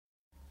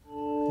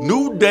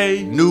New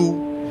day,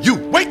 new you.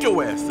 Wake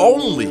your ass.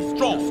 Only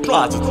strong,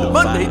 positive.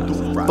 Monday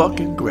through Friday.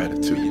 Fucking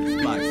gratitude.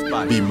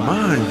 Be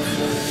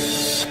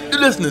mindful.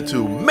 You're listening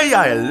to May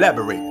I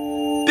Elaborate?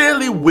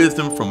 Daily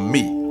wisdom from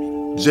me,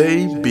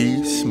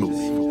 J.B. Smooth.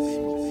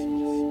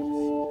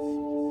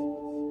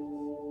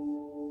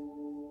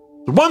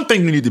 The one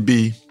thing you need to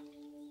be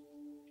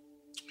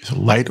is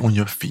light on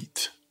your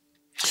feet.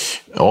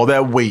 All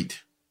that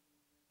weight.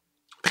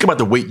 Think about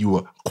the weight you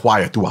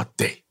acquire throughout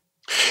the day.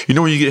 You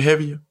know when you get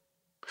heavier?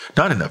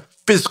 Not in the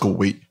physical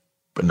weight,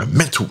 but in the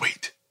mental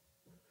weight.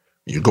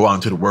 You go out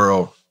into the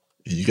world,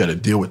 and you got to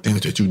deal with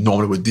things that you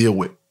normally would deal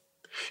with.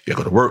 You got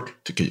to go to work,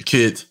 take care of your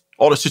kids,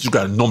 all the shit you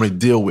got to normally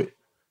deal with.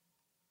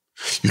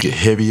 You get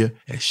heavier,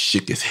 and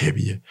shit gets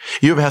heavier.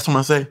 You ever have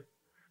someone say,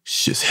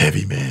 shit's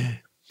heavy, man.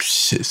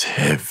 Shit's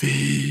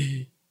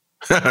heavy.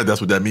 That's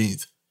what that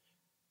means.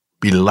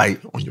 Be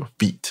light on your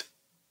feet.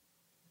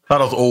 A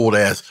lot of those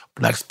old-ass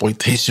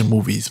blaxploitation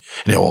movies,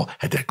 and they all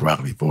had that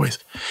gravelly voice,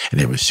 and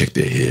they would shake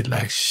their head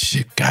like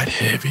shit got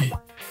heavy.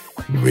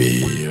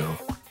 Real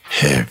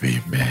heavy,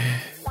 man.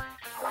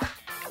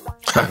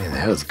 Man,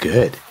 that was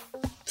good.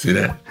 See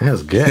that? That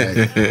was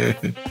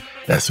good.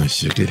 That's when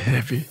shit get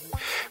heavy.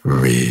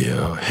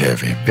 Real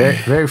heavy, man.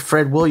 Very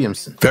Fred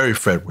Williamson. Very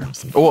Fred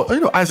Williamson. Or,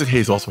 Isaac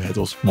Hayes also had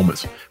those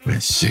moments when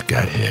shit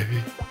got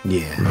heavy.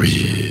 Yeah.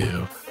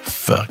 Real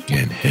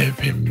fucking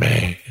heavy,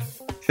 man.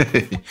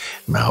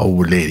 My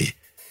old lady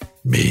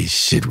made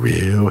shit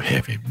real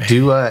heavy, man.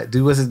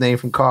 Do what's his name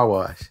from Car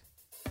Wash?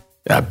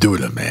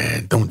 Abdullah,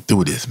 man. Don't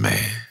do this,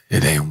 man.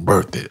 It ain't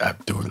worth it,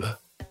 Abdullah.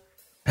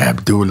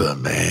 Abdullah,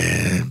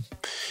 man.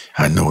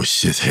 I know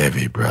shit's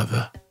heavy,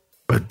 brother.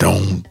 But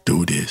don't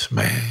do this,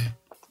 man.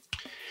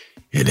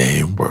 It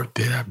ain't worth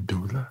it,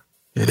 Abdullah.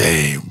 It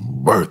ain't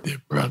worth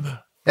it,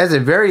 brother. That's a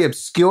very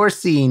obscure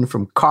scene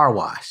from Car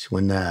Wash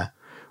when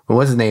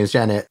what's his name is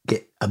trying to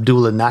get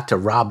Abdullah not to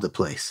rob the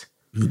place.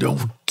 You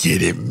don't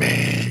get it,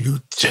 man.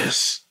 You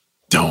just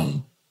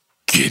don't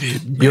get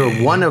it, man. You're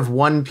one of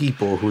one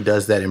people who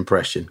does that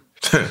impression.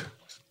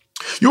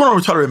 You want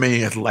to try to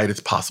remain as light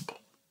as possible.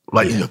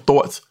 Light in your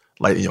thoughts,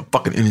 light in your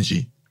fucking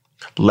energy,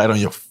 light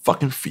on your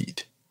fucking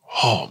feet.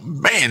 Oh,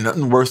 man,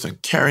 nothing worse than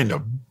carrying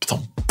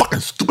some fucking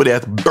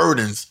stupid-ass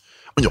burdens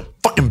on your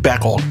fucking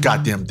back all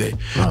goddamn day.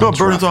 You know what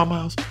burdens are,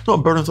 Miles? You know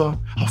what burdens are?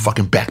 A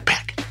fucking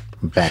backpack.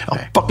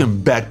 A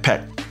fucking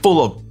backpack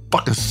full of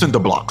fucking cinder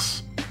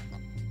blocks.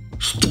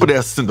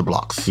 Stupid-ass cinder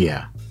blocks.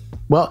 Yeah.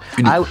 Well,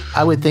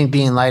 I would think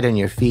being light on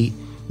your feet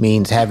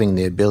means having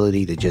the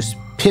ability to just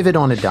pivot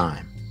on a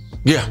dime.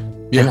 Yeah.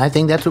 And I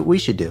think that's what we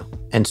should do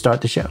and start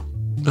the show.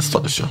 Let's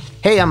start the show.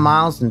 Hey, I'm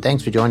Miles, and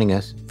thanks for joining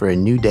us for a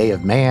new day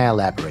of May I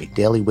Elaborate,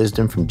 Daily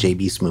Wisdom from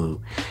JB Smooth.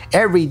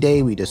 Every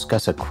day we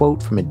discuss a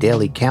quote from a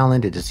daily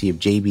calendar to see if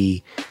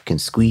JB can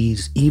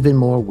squeeze even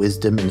more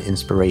wisdom and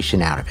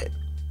inspiration out of it.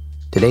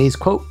 Today's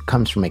quote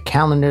comes from a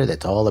calendar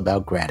that's all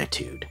about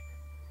gratitude.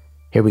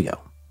 Here we go.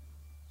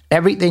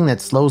 Everything that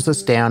slows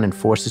us down and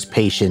forces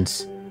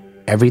patience,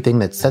 everything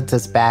that sets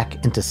us back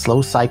into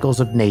slow cycles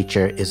of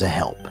nature is a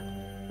help.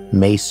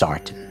 May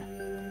Sarton.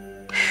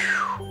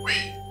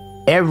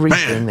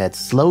 Everything that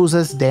slows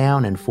us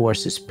down and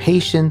forces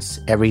patience,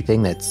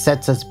 everything that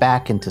sets us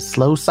back into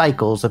slow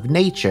cycles of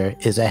nature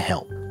is a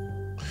help.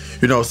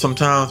 You know,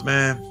 sometimes,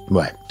 man.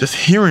 What? Just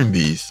hearing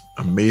these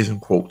amazing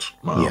quotes,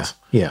 Miles.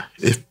 Yeah.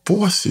 It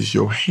forces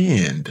your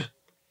hand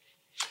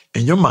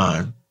and your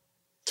mind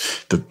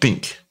to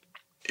think.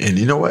 And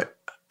you know what?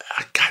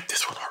 I got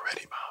this one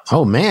already, Miles.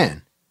 Oh,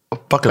 man. I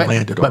fucking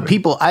landed already. But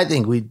people, I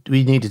think we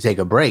need to take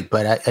a break.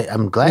 But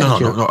I'm glad that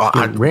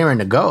you're raring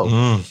to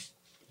go.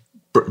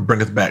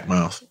 Bring us back,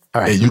 Miles.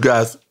 All right. Hey, you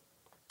guys,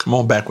 come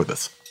on back with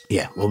us.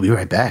 Yeah, we'll be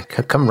right back.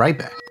 Come right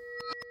back.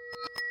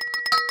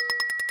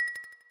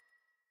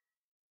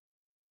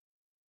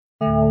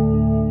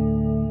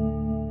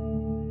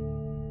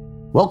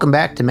 Welcome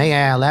back to May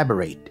I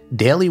Elaborate?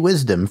 Daily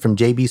Wisdom from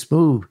JB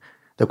Smooth.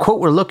 The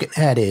quote we're looking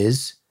at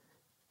is,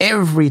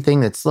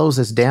 everything that slows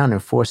us down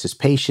and forces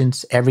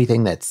patience,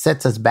 everything that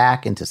sets us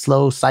back into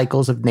slow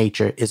cycles of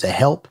nature is a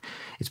help.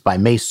 It's by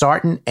May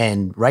Sarton,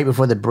 and right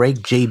before the break,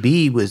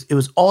 JB it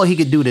was all he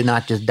could do to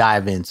not just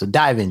dive in. So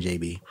dive in,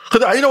 JB.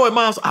 Because you know what,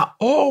 Miles? I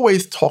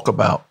always talk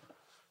about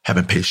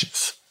having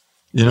patience.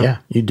 You know? Yeah,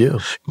 you do.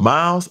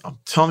 Miles, I'm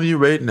telling you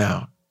right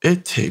now,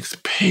 it takes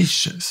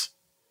patience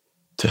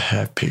to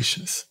have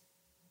patience.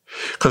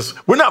 Because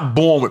we're not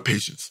born with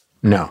patience.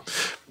 No.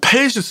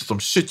 Patience is some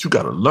shit you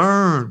gotta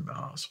learn,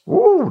 Miles.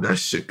 Ooh, that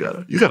shit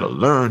you gotta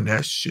learn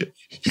that shit.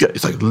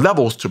 It's like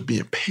levels to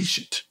being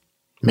patient.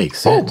 Makes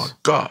sense. Oh my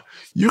God.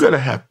 You gotta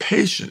have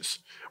patience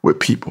with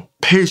people,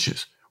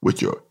 patience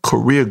with your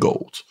career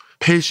goals,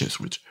 patience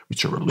with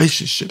your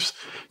relationships.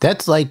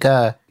 That's like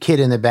a kid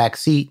in the back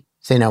seat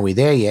saying, are we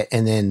there yet?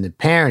 And then the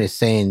parent is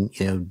saying,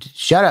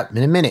 shut up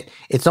in a minute.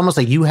 It's almost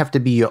like you have to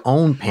be your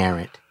own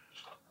parent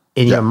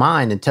in your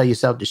mind and tell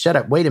yourself to shut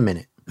up. Wait a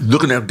minute.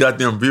 Looking at that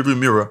goddamn rearview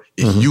mirror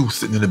and you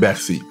sitting in the back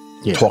seat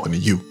talking to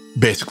you,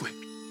 basically.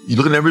 You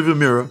looking at that rearview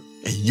mirror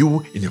and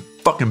you in the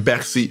fucking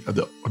back seat of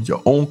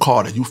your own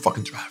car that you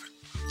fucking driving.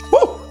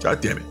 Woo!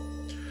 God damn it.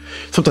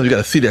 Sometimes you got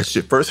to see that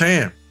shit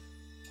firsthand.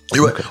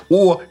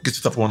 Or get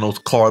yourself one of those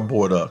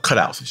cardboard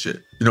cutouts and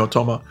shit. You know what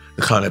I'm talking about?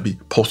 The kind that be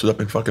posted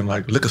up in fucking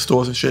like liquor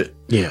stores and shit.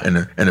 Yeah.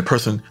 And the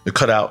person, the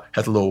cutout,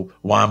 has a little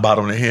wine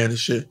bottle in their hand and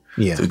shit.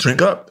 Yeah. Say,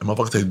 drink up. The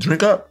motherfucker say,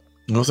 drink up.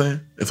 You know what I'm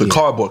saying? It's a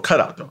cardboard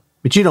cutout, though.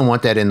 But you don't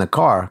want that in the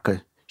car,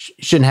 because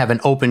you shouldn't have an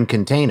open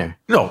container.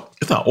 No,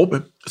 it's not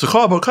open. It's a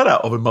cardboard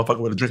cutout of a motherfucker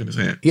with a drink in his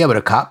hand. Yeah, but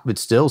a cop would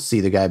still see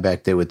the guy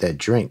back there with that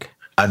drink.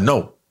 I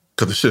know,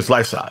 because the shit's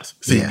life size.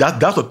 See,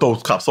 that's what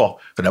throws cops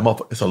off. For that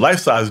motherfucker, it's a life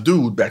size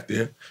dude back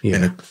there.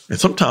 Yeah. And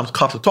sometimes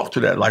cops will talk to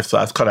that life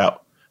size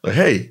cutout. Like,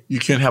 hey, you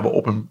can't have an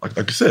open, like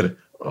you said,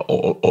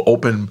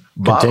 open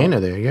Container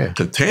there, yeah.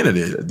 Container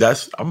there.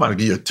 I'm going to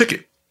give you a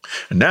ticket.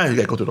 And now you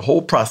got to go through the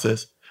whole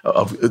process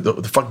of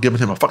the fuck giving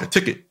him a fucking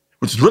ticket,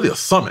 which is really a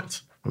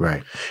summons.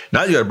 Right.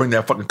 Now you got to bring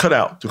that fucking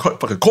cutout to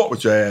fucking court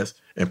with your ass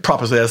and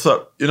prop his ass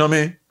up. You know what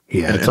I mean?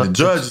 Yeah. And the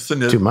judge is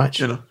sitting there. Too much.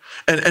 You know,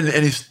 and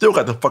he's still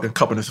got the fucking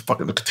cup in his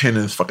fucking, the container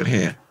in his fucking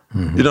hand.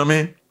 Mm-hmm. You know what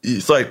I mean?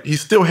 It's like he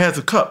still has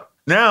a cup.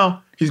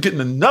 Now he's getting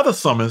another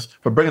summons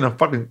for bringing a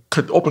fucking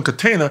open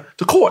container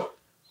to court.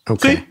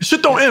 Okay. See,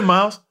 shit don't end,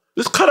 Miles.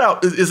 This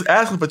cutout is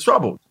asking for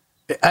trouble.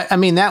 I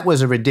mean, that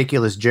was a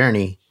ridiculous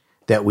journey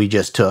that we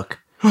just took.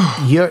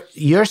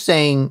 You're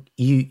saying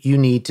you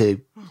need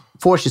to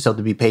force yourself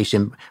to be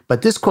patient,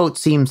 but this quote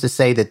seems to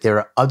say that there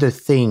are other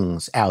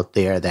things out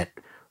there that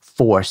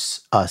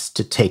force us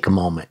to take a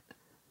moment.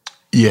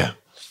 Yeah.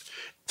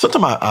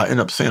 Sometimes I end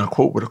up saying a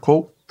quote with a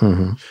quote,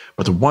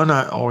 but the one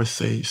I always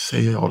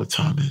say all the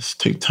time is,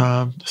 take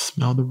time to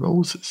smell the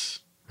roses.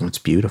 It's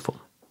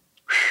beautiful.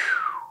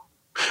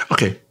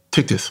 Okay,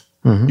 take this.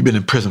 You've been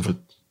in prison for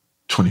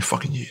 20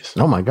 fucking years.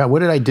 Oh my God, what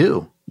did I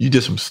do? You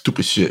did some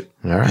stupid shit,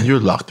 all right, and you're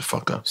locked the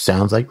fuck up.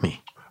 Sounds like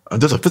me.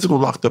 There's a physical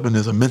locked up and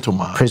there's a mental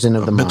mind. Prison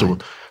of the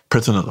mind.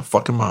 Prison of the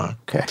fucking mind.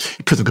 Okay.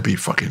 Prison could be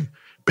fucking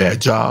bad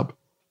job,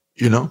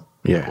 you know?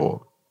 Yeah.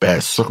 Or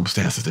bad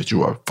circumstances that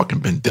you are fucking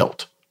been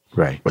dealt.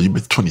 Right. But you've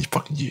been 20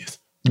 fucking years.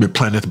 You've been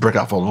planning this to break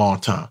out for a long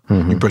time.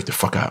 You break the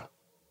fuck out.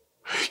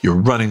 You're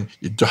running,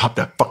 you hop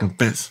that fucking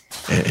fence,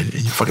 and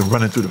you're fucking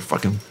running through the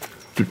fucking,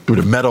 through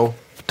the meadow.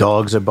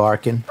 Dogs are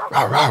barking.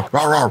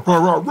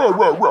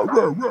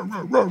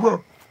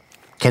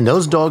 Can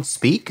those dogs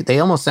speak? They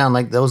almost sound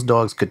like those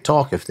dogs could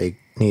talk if they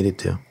needed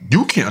to.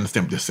 You can't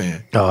understand what they're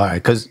saying. Oh, all right,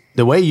 because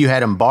the way you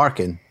had them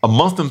barking.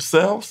 Amongst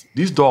themselves,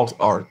 these dogs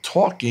are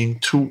talking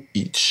to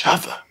each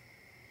other.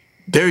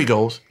 There he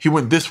goes. He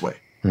went this way.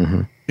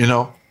 You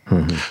know?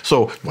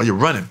 So while you're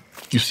running,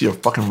 you see a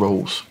fucking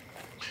rose.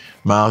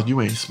 Miles, you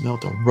ain't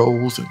smelled a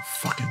rose in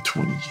fucking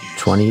 20 years.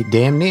 20,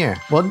 damn near.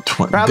 Well,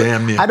 probably,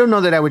 damn near. I don't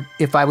know that I would,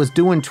 if I was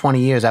doing 20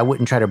 years, I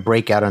wouldn't try to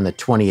break out on the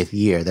 20th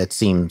year. That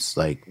seems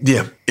like...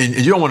 Yeah, and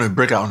you don't want to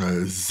break out on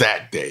the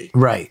exact day.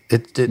 Right.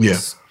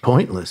 It's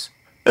pointless.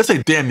 Let's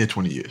say damn near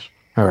 20 years.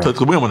 All right. Because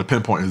we don't want to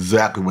pinpoint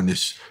exactly when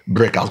this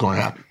breakout's going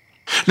to happen.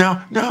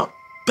 Now,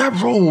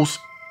 that rose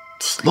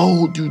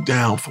slowed you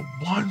down for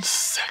 1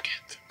 second.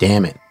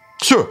 Damn it.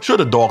 Sure,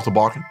 the dogs are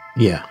barking.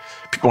 Yeah.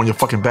 People on your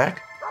fucking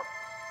back.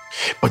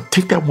 But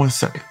take that 1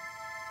 second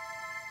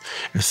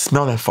and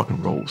smell that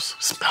fucking rose.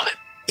 Smell it.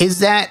 Is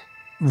that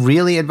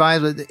really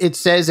advisable? It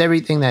says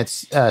everything that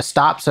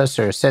stops us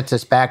or sets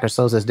us back or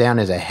slows us down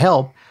is a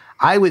help.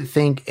 I would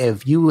think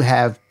if you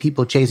have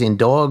people chasing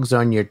dogs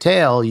on your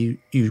tail, you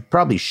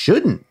probably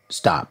shouldn't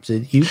stop. So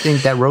you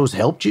think that rose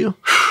helped you?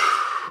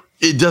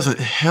 It doesn't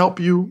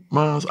help you,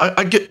 Miles.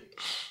 I get,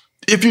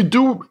 if you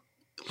do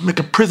make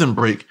a prison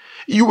break,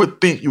 you would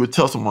think you would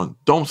tell someone,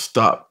 don't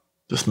stop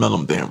to smell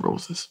them damn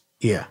roses.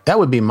 Yeah, that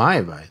would be my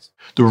advice.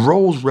 The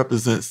rose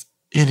represents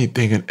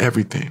anything and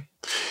everything.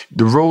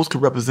 The rose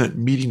could represent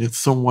meeting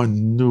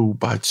someone new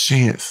by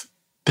chance.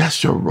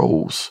 That's your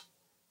rose.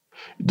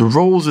 The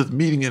rose is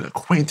meeting an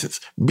acquaintance,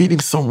 meeting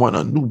someone,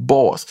 a new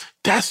boss.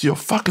 That's your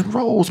fucking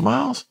rose,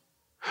 Miles.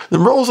 The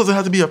rose doesn't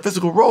have to be a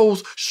physical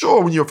rose.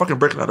 Sure, when you're fucking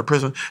breaking out of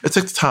prison, it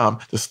takes time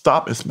to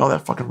stop and smell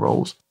that fucking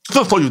rose. It's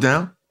gonna slow you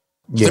down.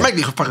 Yeah. You might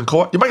get fucking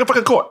caught. You might get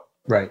fucking caught.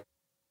 Right.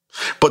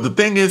 But the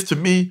thing is, to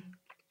me,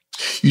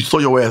 you slow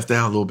your ass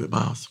down a little bit,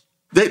 Miles.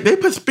 They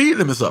put speed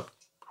limits up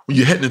when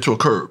you're heading into a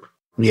curb.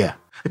 Yeah.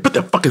 They put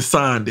that fucking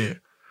sign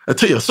there. I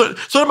tell you, a certain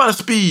amount of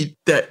speed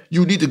that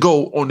you need to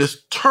go on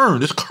this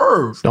turn, this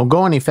curve. Don't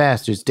go any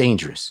faster. It's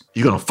dangerous.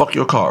 You're going to fuck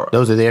your car up.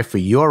 Those are there for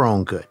your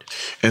own good.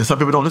 And some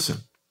people don't listen.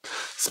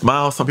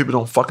 Miles, some people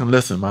don't fucking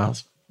listen,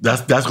 Miles.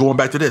 That's going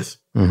back to this.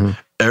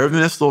 Everything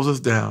that slows us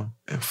down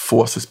and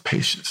forces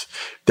patience.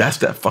 That's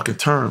that fucking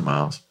turn,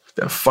 Miles.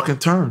 That fucking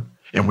turn.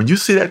 And when you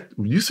see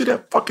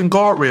that fucking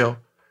guardrail,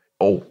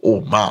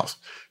 oh, Miles,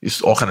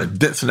 it's all kind of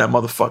dents in that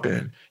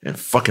motherfucker and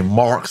fucking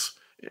marks,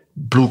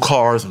 blue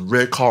cars and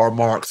red car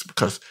marks,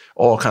 because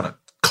all kind of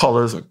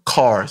colors and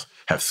cars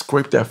have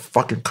scraped that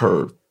fucking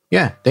curve.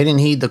 Yeah, they didn't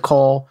heed the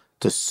call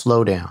to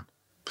slow down.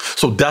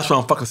 So that's what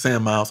I'm fucking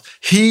saying, Miles.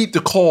 Heed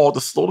the call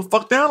to slow the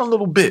fuck down a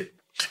little bit.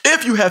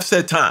 If you have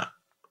said time.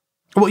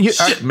 Well,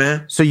 Shit,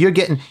 man. So you're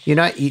getting,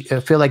 I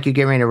feel like you're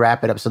getting ready to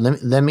wrap it up. So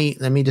let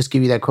me just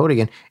give you that quote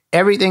again.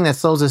 Everything that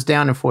slows us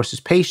down and forces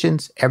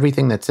patience,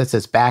 everything that sets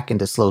us back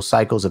into slow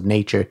cycles of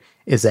nature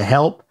is a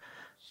help.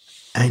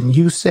 And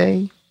you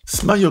say?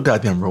 Smell your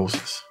goddamn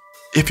roses.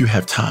 If you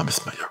have time to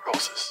smell your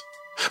roses.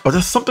 But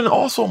there's something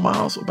also,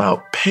 Miles,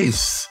 about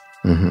pace.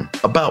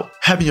 About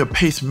having your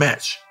pace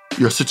match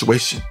your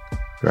situation,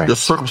 your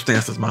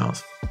circumstances,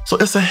 Miles. So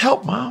it's a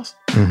help, Miles.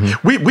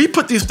 We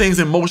put these things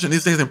in motion,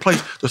 these things in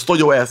place to slow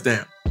your ass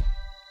down.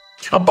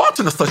 A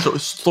bartender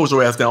slows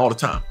your ass down all the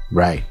time.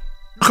 Right.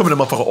 You come in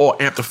the motherfucker all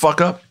amped the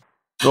fuck up.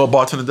 You know what a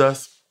bartender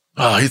does?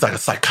 Oh, he's like a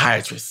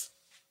psychiatrist.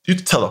 You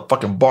tell a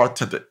fucking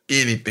bartender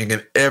anything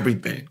and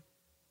everything.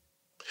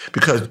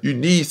 Because you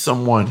need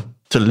someone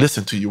to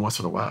listen to you once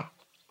in a while.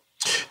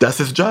 That's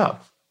his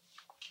job.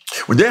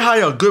 When they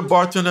hire a good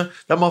bartender,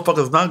 that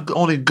motherfucker is not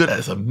only good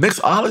as a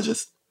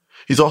mixologist,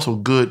 he's also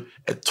good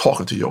at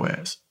talking to your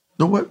ass.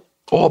 You know what?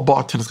 All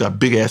bartenders got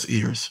big ass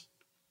ears.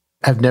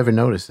 I've never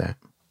noticed that.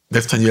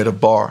 Next time you're at a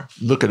bar,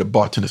 look at the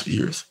bartender's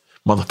ears.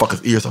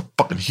 Motherfuckers' ears are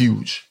fucking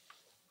huge.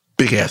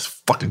 Big ass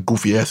fucking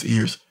goofy ass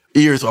ears.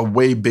 Ears are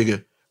way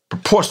bigger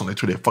proportionally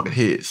to their fucking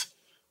heads.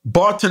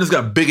 Bartenders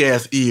got big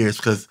ass ears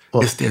because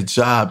it's their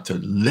job to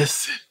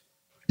listen.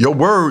 Your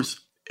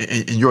words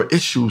and your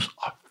issues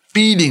are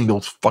feeding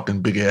those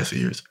fucking big ass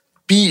ears.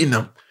 Feeding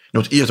them.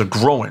 Those ears are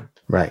growing.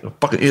 Right. The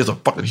fucking ears are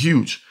fucking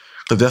huge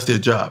because that's their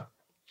job.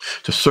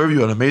 To serve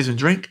you an amazing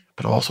drink,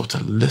 but also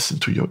to listen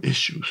to your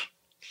issues.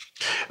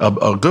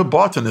 A good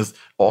bartender is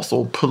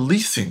also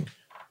policing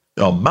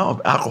the amount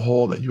of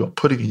alcohol that you are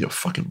putting in your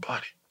fucking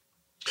body.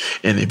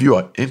 And if you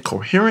are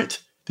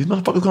incoherent, these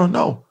motherfuckers gonna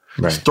know.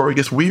 Right. The story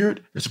gets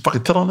weird, you're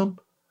fucking telling them,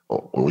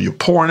 or you're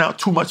pouring out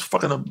too much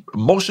fucking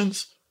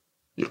emotions,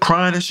 you're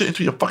crying and shit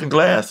into your fucking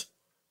glass,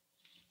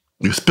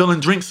 you're spilling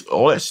drinks,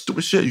 all that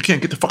stupid shit, you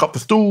can't get the fuck off the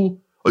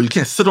stool, or you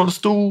can't sit on the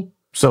stool.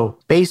 So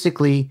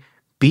basically,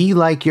 be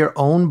like your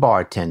own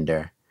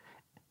bartender,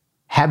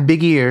 have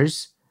big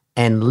ears,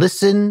 and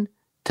listen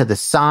to the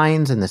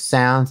signs and the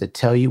sounds that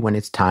tell you when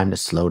it's time to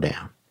slow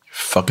down. You're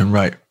fucking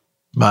right.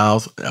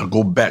 Miles, I'll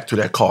go back to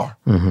that car.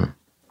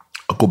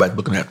 I'll go back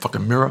looking at that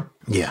fucking mirror.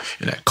 Yeah.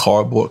 And that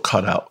cardboard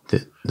cutout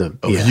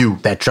of you.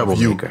 That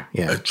troublemaker.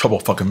 Yeah. That trouble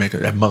fucking maker.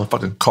 That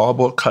motherfucking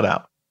cardboard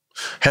cutout.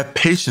 Have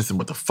patience in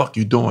what the fuck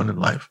you doing in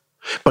life.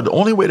 But the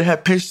only way to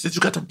have patience is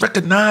you got to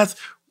recognize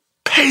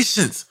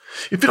patience.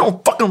 If you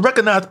don't fucking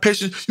recognize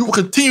patience, you will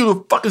continue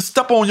to fucking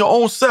step on your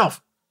own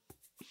self.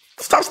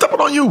 Stop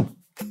stepping on you.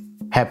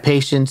 Have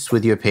patience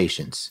with your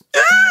patience.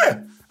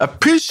 Yeah.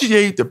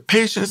 Appreciate the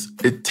patience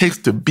it takes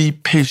to be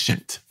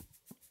patient.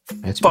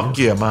 That's fuck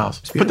beautiful. Yeah,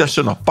 Miles. Put that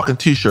shit on a fucking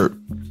t-shirt.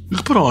 You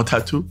can put it on a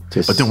tattoo,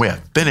 but then wear a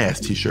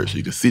thin-ass t-shirt so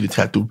you can see the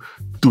tattoo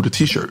through the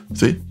t-shirt.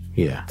 See?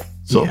 Yeah.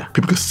 So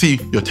people can see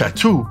your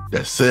tattoo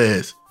that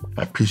says,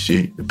 I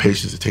appreciate the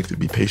patience it takes to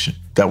be patient.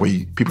 That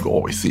way people can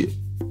always see it.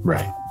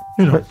 Right.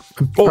 You know,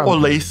 or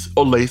lace,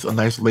 a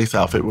nice lace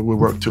outfit would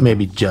work too.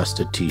 Maybe just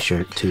a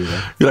t-shirt too.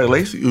 Right? You like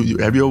lace? Have you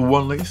ever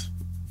worn lace?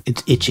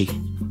 It's itchy.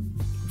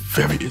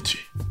 Very itchy.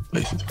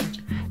 Lace is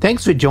itchy.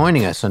 Thanks for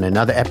joining us on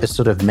another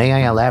episode of May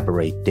I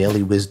Elaborate,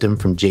 Daily Wisdom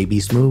from JB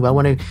Smoove. I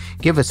want to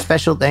give a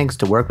special thanks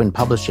to Workman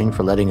Publishing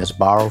for letting us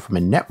borrow from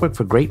a network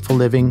for grateful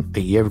living, a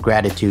year of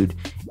gratitude,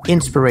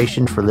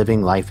 inspiration for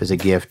living life as a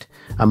gift.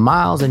 I'm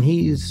Miles and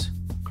he's...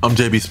 I'm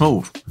JB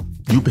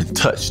Smoove. You've been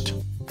touched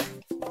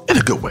in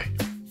a good way.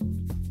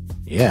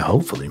 Yeah,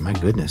 hopefully. My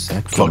goodness.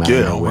 That fuck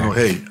yeah.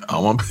 I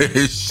want to pay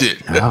his shit.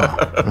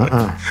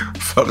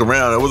 Fuck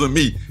around. That wasn't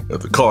me.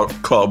 That's the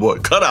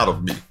cardboard cut out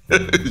of me.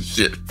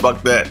 Shit.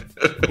 Fuck that.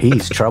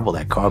 He's trouble,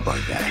 that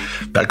cardboard guy.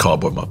 That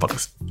cardboard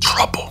motherfucker's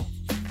trouble.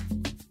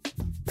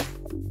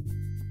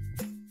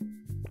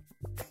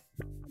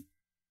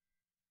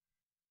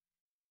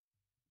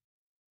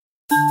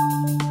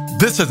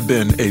 This has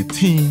been a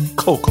Team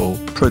Coco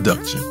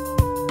production.